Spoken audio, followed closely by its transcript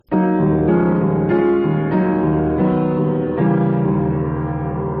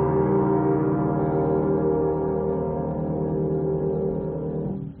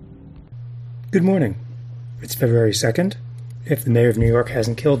Good morning. It's February 2nd. If the mayor of New York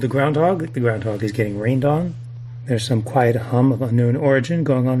hasn't killed the groundhog is getting rained on. There's some quiet hum of unknown origin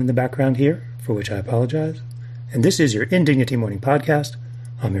going on in the background here, for which I apologize. And this is your Indignity Morning Podcast.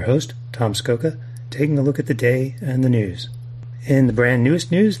 I'm your host, Tom Skoka, taking a look at the day and the news. In the brand newest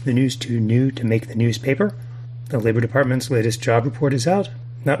news, the news too new to make the newspaper, the Labor Department's latest job report is out.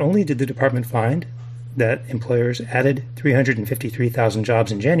 Not only did the department find that employers added 353,000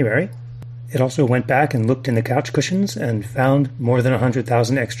 jobs in January, it also went back and looked in the couch cushions and found more than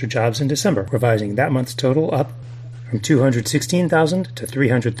 100,000 extra jobs in December, revising that month's total up from 216,000 to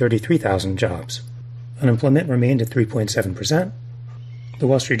 333,000 jobs. Unemployment remained at 3.7%. The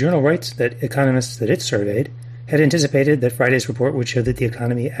Wall Street Journal writes that economists that it surveyed had anticipated that Friday's report would show that the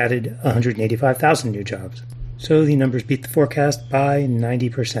economy added 185,000 new jobs. So the numbers beat the forecast by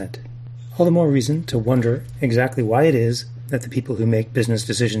 90%. All the more reason to wonder exactly why it is that the people who make business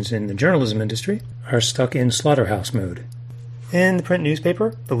decisions in the journalism industry are stuck in slaughterhouse mode. In the print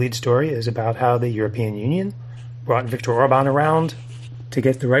newspaper, the lead story is about how the European Union brought Viktor Orban around to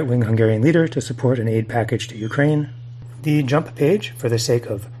get the right-wing Hungarian leader to support an aid package to Ukraine. The jump page, for the sake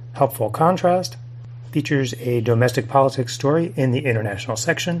of helpful contrast, features a domestic politics story in the international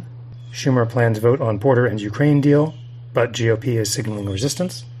section. Schumer plans vote on border and Ukraine deal, but GOP is signaling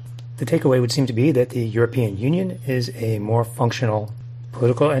resistance. The takeaway would seem to be that the European Union is a more functional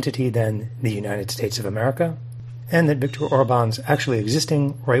political entity than the United States of America, and that Viktor Orban's actually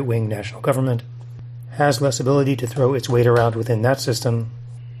existing right-wing national government has less ability to throw its weight around within that system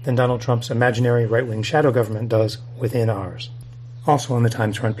than Donald Trump's imaginary right-wing shadow government does within ours. Also on the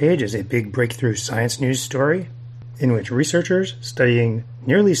Times front page is a big breakthrough science news story in which researchers studying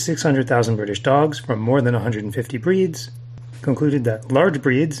nearly 600,000 British dogs from more than 150 breeds concluded that large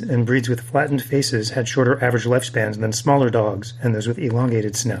breeds and breeds with flattened faces had shorter average lifespans than smaller dogs and those with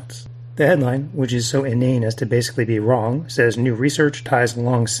elongated snouts. The headline, which is so inane as to basically be wrong, says new research ties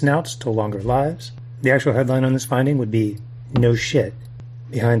long snouts to longer lives. The actual headline on this finding would be, no shit.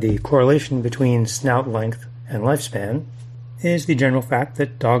 Behind the correlation between snout length and lifespan is the general fact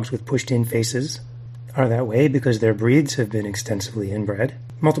that dogs with pushed-in faces are that way because their breeds have been extensively inbred,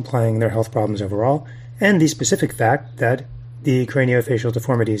 multiplying their health problems overall, and the specific fact that the craniofacial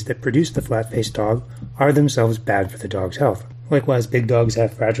deformities that produce the flat-faced dog are themselves bad for the dog's health. Likewise, big dogs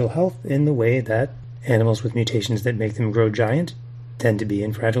have fragile health in the way that animals with mutations that make them grow giant tend to be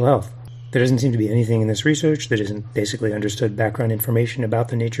in fragile health. There doesn't seem to be anything in this research that isn't basically understood background information about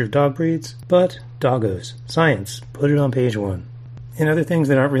the nature of dog breeds, but Doggos, science, put it on page 1. In other things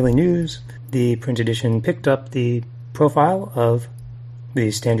that aren't really news, the print edition picked up the profile of the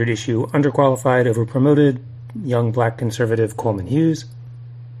standard issue underqualified, overpromoted, young black conservative Coleman Hughes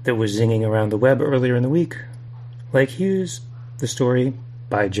that was zinging around the web earlier in the week. Like Hughes, the story,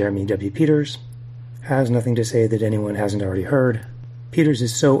 by Jeremy W. Peters, has nothing to say that anyone hasn't already heard. Peters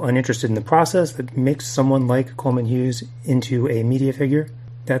is so uninterested in the process that makes someone like Coleman Hughes into a media figure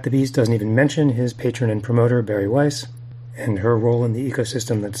that the piece doesn't even mention his patron and promoter, Barry Weiss, and her role in the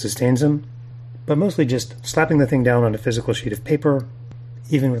ecosystem that sustains him, but mostly just slapping the thing down on a physical sheet of paper,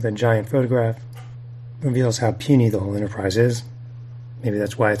 even with a giant photograph, reveals how puny the whole enterprise is. Maybe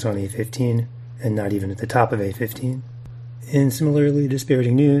that's why it's on A15 and not even at the top of A15. In similarly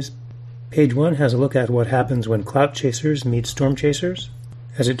dispiriting news, page 1 has a look at what happens when clout chasers meet storm chasers.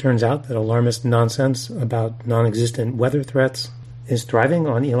 As it turns out that alarmist nonsense about non-existent weather threats is thriving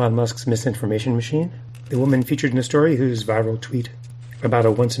on Elon Musk's misinformation machine. The woman featured in the story whose viral tweet about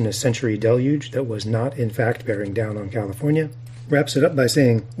a once-in-a-century deluge that was not, in fact, bearing down on California wraps it up by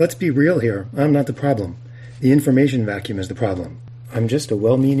saying, "Let's be real here. I'm not the problem. The information vacuum is the problem. I'm just a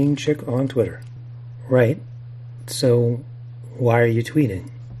well-meaning chick on Twitter." Right. So, why are you tweeting?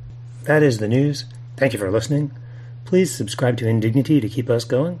 That is the news. Thank you for listening. Please subscribe to Indignity to keep us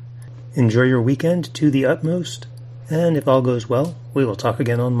going. Enjoy your weekend to the utmost. And if all goes well, we will talk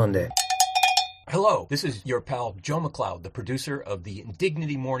again on Monday. Hello, this is your pal Joe McLeod, the producer of the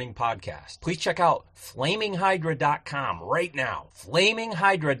Indignity Morning Podcast. Please check out FlamingHydra.com right now.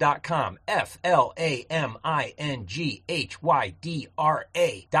 FlamingHydra.com,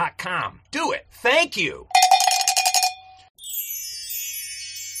 FlamingHydra.com. Do it. Thank you.